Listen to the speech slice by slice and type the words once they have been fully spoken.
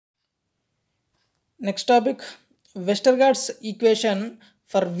Next topic వెస్టర్గార్డ్స్ equation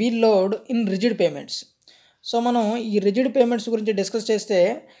for wheel load in rigid payments. So మనం ఈ rigid payments గురించి discuss చేస్తే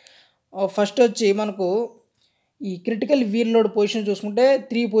first వచ్చి మనకు ఈ క్రిటికల్ వీల్ లోడ్ పొజిషన్ చూసుకుంటే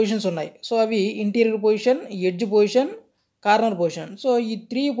 3 పొజిషన్స్ ఉన్నాయి. సో అవి interior position, edge position, corner position. So ఈ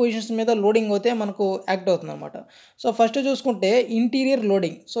 3 పొజిషన్స్ మీద లోడింగ్ అయితే మనకు యాక్ట్ అవుతుంది అనమాట. సో ఫస్ట్ చూసుకుంటే ఇంటీరియర్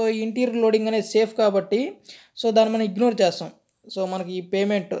లోడింగ్. సో ఈ ఇంటీరియర్ లోడింగ్ అనేది సేఫ్ కాబట్టి సో దాన్ని మనం ఇగ్నోర్ చేస్తాం. సో మనకి ఈ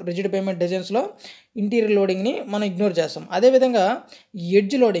రిజిడ్ పేమెంట్ డిజైన్స్లో ఇంటీరియర్ లోడింగ్ని మనం ఇగ్నోర్ చేస్తాం. అదేవిధంగా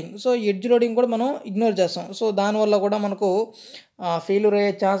edge loading. So edge loading కూడా మనం ఇగ్నోర్ చేస్తాం. సో దానివల్ల కూడా మనకు ఫెయిల్యూర్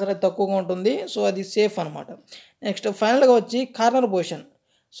అయ్యే ఛాన్స్ అనేది తక్కువగా ఉంటుంది. సో అది సేఫ్ అనమాట. నెక్స్ట్ ఫైనల్గా వచ్చి కార్నర్ పొజిషన్.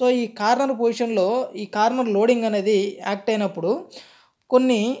 సో ఈ కార్నర్ పొజిషన్లో ఈ కార్నర్ లోడింగ్ అనేది యాక్ట్ అయినప్పుడు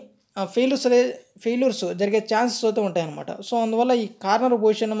కొన్ని ఫెయిల్యూర్స్ జరిగే ఛాన్సెస్ అయితే ఉంటాయన్నమాట. సో అందువల్ల ఈ కార్నర్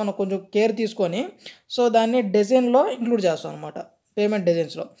పొజిషన్ మనం కొంచెం కేర్ తీసుకొని సో దాన్ని డిజైన్లో ఇంక్లూడ్ చేస్తాం అనమాట, పేమెంట్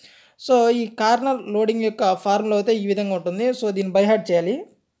డిజైన్స్లో. సో ఈ కార్నర్ లోడింగ్ యొక్క ఫార్ములా అయితే ఈ విధంగా ఉంటుంది. సో దీన్ని బై హార్ట్ చేయాలి.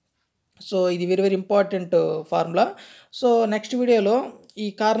 సో ఇది very very important formula. So next వీడియోలో ఈ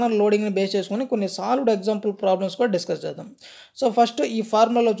కార్నర్ లోడింగ్ని బేస్ చేసుకొని కొన్ని సాల్వ్డ్ ఎగ్జాంపుల్ ప్రాబ్లమ్స్ కూడా డిస్కస్ చేద్దాం. సో ఫస్ట్ ఈ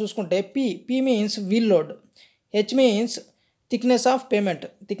ఫార్ములాలో చూసుకుంటే P means wheel load, H means thickness of payment,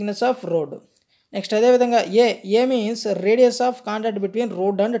 thickness of road. Next అదేవిధంగా ఏ means radius of contact between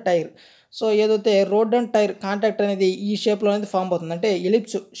road and tyre. So ఏదైతే రోడ్ అండ్ టైర్ కాంటాక్ట్ అనేది ఈ షేప్లో అనేది ఫామ్ అవుతుంది, అంటే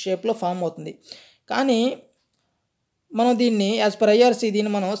ఎలిప్స్ షేప్లో ఫామ్ అవుతుంది. కానీ మనం దీన్ని యాజ్ పర్ ఐఆర్సీ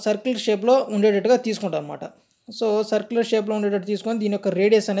దీన్ని మనం సర్కిల్ షేప్లో ఉండేటట్టుగా తీసుకుంటాం అనమాట. సో సర్క్యులర్ షేప్లో ఉండేటట్టు తీసుకొని దీని యొక్క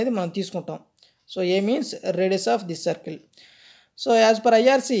రేడియస్ అనేది మనం తీసుకుంటాం. So A means radius of this circle. So as per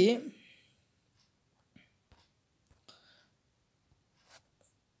IRC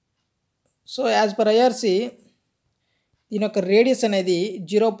దీని యొక్క రేడియస్ అనేది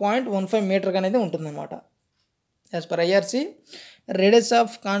 0.15 మీటర్ అనేది ఉంటుందన్నమాట. As per IRC radius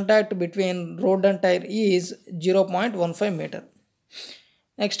of contact between road and tyre is 0.15 metre.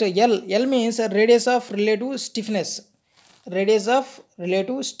 Next L means radius of relative stiffness,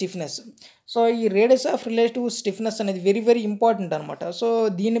 so ఈ radius of relative stiffness అనేది very very important అనమాట. So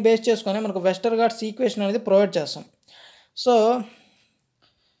దీన్ని base చేసుకొని మనకు వెస్టర్గార్డ్స్ equation అనేది provide చేస్తాం. So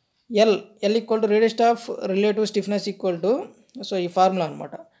L equal to radius of relative stiffness equal to so ఈ formula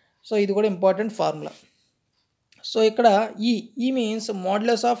అనమాట. సో ఇది కూడా ఇంపార్టెంట్ ఫార్ములా. సో ఇక్కడ ఈ means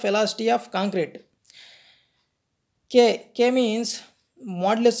modulus of velocity of concrete, K means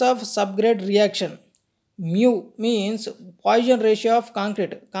modulus of subgrade reaction, mu means poison ratio of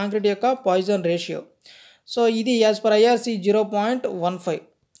concrete యొక్క poison ratio. So ఇది as per IRC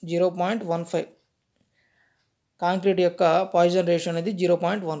 0.15 concrete యొక్క poison ratio అనేది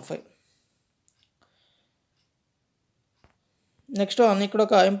 0.15. Next ఇక్కడ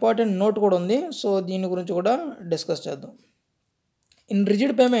ఒక important note కూడా ఉంది. సో దీని గురించి కూడా డిస్కస్ చేద్దాం. In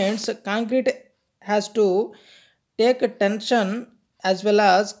rigid payments concrete has to take tension as well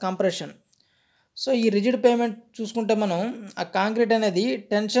as compression. So ఈ రిజిడ్ పేమెంట్ చూసుకుంటే మనం ఆ కాంక్రీట్ అనేది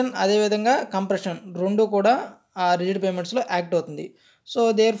టెన్షన్ అదేవిధంగా కంప్రెషన్ రెండు కూడా ఆ రిజిడ్ పేమెంట్స్లో యాక్ట్ అవుతుంది. So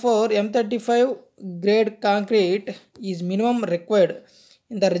there four M35 grade concrete is minimum required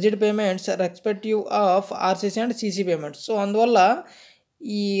in the rigid payments respective of RCC and CC payments. So అందువల్ల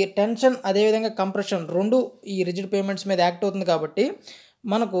ఈ టెన్షన్ అదేవిధంగా కంప్రెషన్ రెండు ఈ రిజిడ్ పేమెంట్స్ మీద యాక్ట్ అవుతుంది కాబట్టి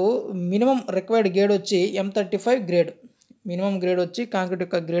మనకు మినిమం రిక్వైర్డ్ గ్రేడ్ వచ్చి M35 గ్రేడ్, మినిమం గ్రేడ్ వచ్చి కాంక్రీట్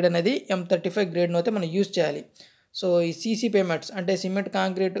యొక్క గ్రేడ్ అనేది M35 గ్రేడ్ను అయితే మనం యూజ్ చేయాలి. సో ఈ సీసీ పేమెంట్స్ అంటే సిమెంట్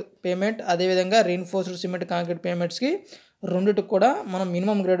కాంక్రీట్ పేమెంట్ అదేవిధంగా రీఇన్ఫోర్స్డ్ సిమెంట్ కాంక్రీట్ పేమెంట్స్కి రెండిటికి కూడా మనం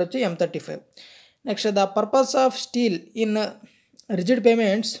మినిమం గ్రేడ్ వచ్చి M35. Next the purpose of steel in rigid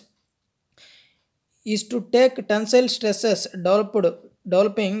payments is to take tensile stresses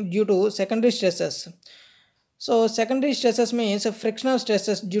developing due to secondary stresses. So secondary stresses means frictional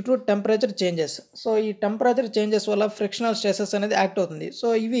stresses due to temperature changes. So ఈ temperature changes వల్ల frictional stresses అనేది act అవుతుంది. So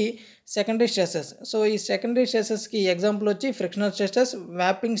ఇవి secondary stresses. So ఈ secondary స్ట్రెసెస్కి example వచ్చి frictional stresses,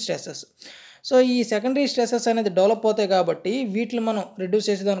 వ్యాపింగ్ stresses. So ఈ secondary stresses అనేది develop అవుతాయి కాబట్టి వీటిని మనం రిడ్యూస్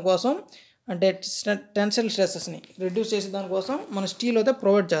చేసేదానికోసం అంటే టెన్సైల్ స్ట్రెసెస్ని రిడ్యూస్ చేసేదానికోసం మనం స్టీల్ అయితే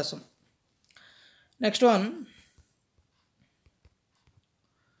ప్రొవైడ్ చేస్తాం. Next one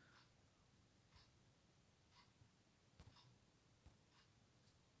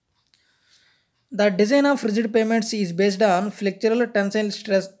the design of rigid payments is based on flexural tensile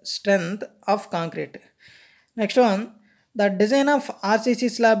strength of concrete. Next one, the design of RCC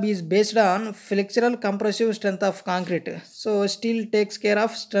slab is based on flexural compressive strength of concrete. So steel takes care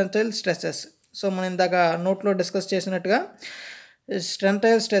of tensile stresses. So మనం ఇందాక నోట్లో discuss చేసినట్టుగా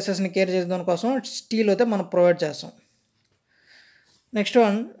tensile స్ట్రెసెస్ని care చేసే దానికోసం steel అయితే మనం provide చేస్తాం. Next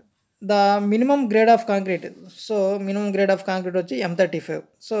one the minimum grade of concrete, so minimum grade of concrete వచ్చి M35.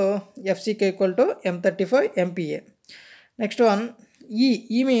 So FCK equal to M35 MPa. Next one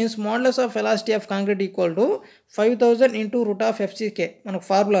ఈ means modulus of velocity of concrete equal to 5000 into root of FCK, మనకు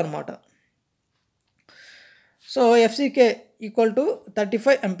formula అనమాట. So FCK equal to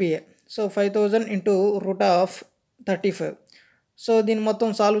 35 MPa. So 5000 into root of 35. So దీన్ని మొత్తం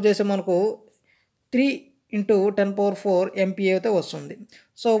solve చేస్తే మనకు 3 into 10⁴ MPa అయితే వస్తుంది.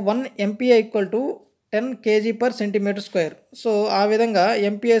 So 1 MPa equal to 10 kg/cm². So ఆ విధంగా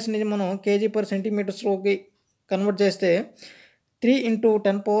MPAస్ని మనం kg/cm/లోకి కన్వర్ట్ చేస్తే 3 ఇంటూ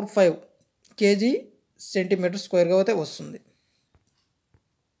 10⁵ kg/cm² అయితే వస్తుంది.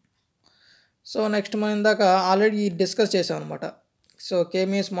 సో నెక్స్ట్ మనం ఇందాక ఆల్రెడీ డిస్కస్ చేసాం అనమాట. So K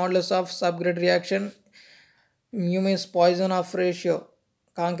means modulus of సబ్గ్రేడ్ reaction, mu means poison of ratio,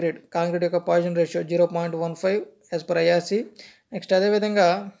 concrete యొక్క poison ratio 0.15 as per IRC. Next అదేవిధంగా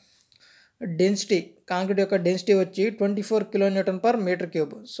డెన్సిటీ, కాంక్రీట్ యొక్క డెన్సిటీ వచ్చి 24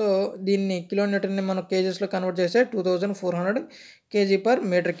 kN/m³. సో దీన్ని కిలోన్యూటన్ని మనం కేజెస్లో కన్వర్ట్ చేస్తే 2400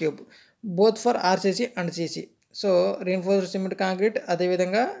 kg/m³, both for RCC and CC. So reinforced cement concrete,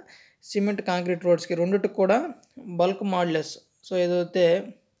 అదేవిధంగా cement concrete రోడ్స్కి రెండింటికి కూడా బల్క్ మాడ్యులస్, సో ఏదైతే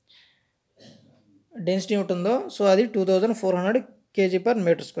డెన్సిటీ ఉంటుందో సో అది 2400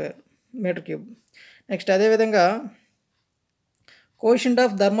 kg/m³. నెక్స్ట్ అదేవిధంగా quotient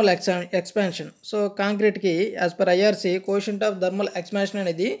of thermal expansion. So కాంక్రీట్కి as per IRC quotient of thermal expansion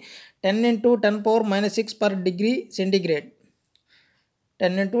అనేది 10 × 10⁻⁶ per degree centigrade.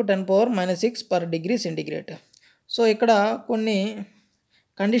 10 × 10⁻⁶ per degree centigrade. So ఇక్కడ కొన్ని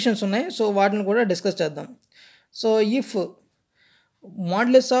కండిషన్స్ ఉన్నాయి, సో వాటిని కూడా డిస్కస్ చేద్దాం. So if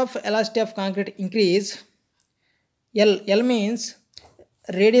modulus of elasticity of concrete increase, L means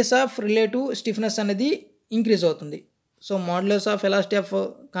radius of relative stiffness అనేది increase అవుతుంది. So modulus of elasticity of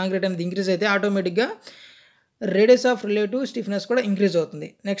concrete అనేది increase అయితే ఆటోమేటిక్గా రేడియస్ ఆఫ్ రిలేటివ్ స్టిఫ్నెస్ కూడా ఇంక్రీజ్ అవుతుంది.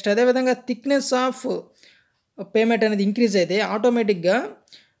 నెక్స్ట్ అదేవిధంగా థిక్నెస్ ఆఫ్ పేమెంట్ అనేది increase అయితే ఆటోమేటిక్గా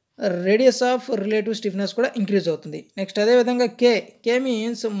రేడియస్ ఆఫ్ రిలేటివ్ స్టిఫ్నెస్ కూడా ఇంక్రీజ్ అవుతుంది. నెక్స్ట్ అదేవిధంగా కే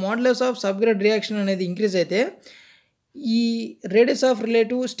మీన్స్ మోడ్యులస్ ఆఫ్ సబ్గ్రేడ్ రియాక్షన్ అనేది ఇంక్రీజ్ అయితే ఈ రేడియస్ ఆఫ్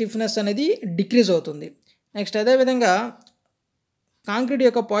రిలేటివ్ స్టిఫ్నెస్ అనేది డిక్రీజ్ అవుతుంది. నెక్స్ట్ అదేవిధంగా కాంక్రీట్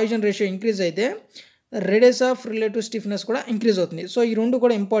యొక్క పాయిజన్ రేషియో ఇంక్రీజ్ అయితే రేడియస్ ఆఫ్ రిలేటివ్ స్టిఫ్నెస్ కూడా ఇంక్రీజ్ అవుతుంది. సో ఈ రెండు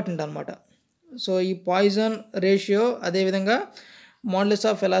కూడా ఇంపార్టెంట్ అనమాట. సో ఈ పాయిజన్ రేషియో అదేవిధంగా modulus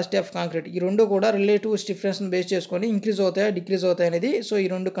of velocity of concrete ఈ రెండు కూడా రిలేటివ్ స్టిఫ్నెస్ని బేస్ చేసుకొని ఇంక్రీజ్ అవుతాయా డిక్రీజ్ అవుతాయి అనేది, సో ఈ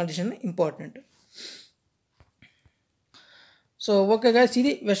రెండు condition important. So okay guys,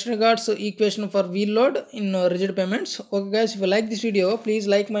 ఇది వెస్టర్గార్డ్స్ equation for wheel load in rigid payments. Okay guys, if you like this video please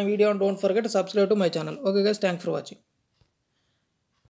like my video and don't forget subscribe to my channel. Okay guys, thanks for watching.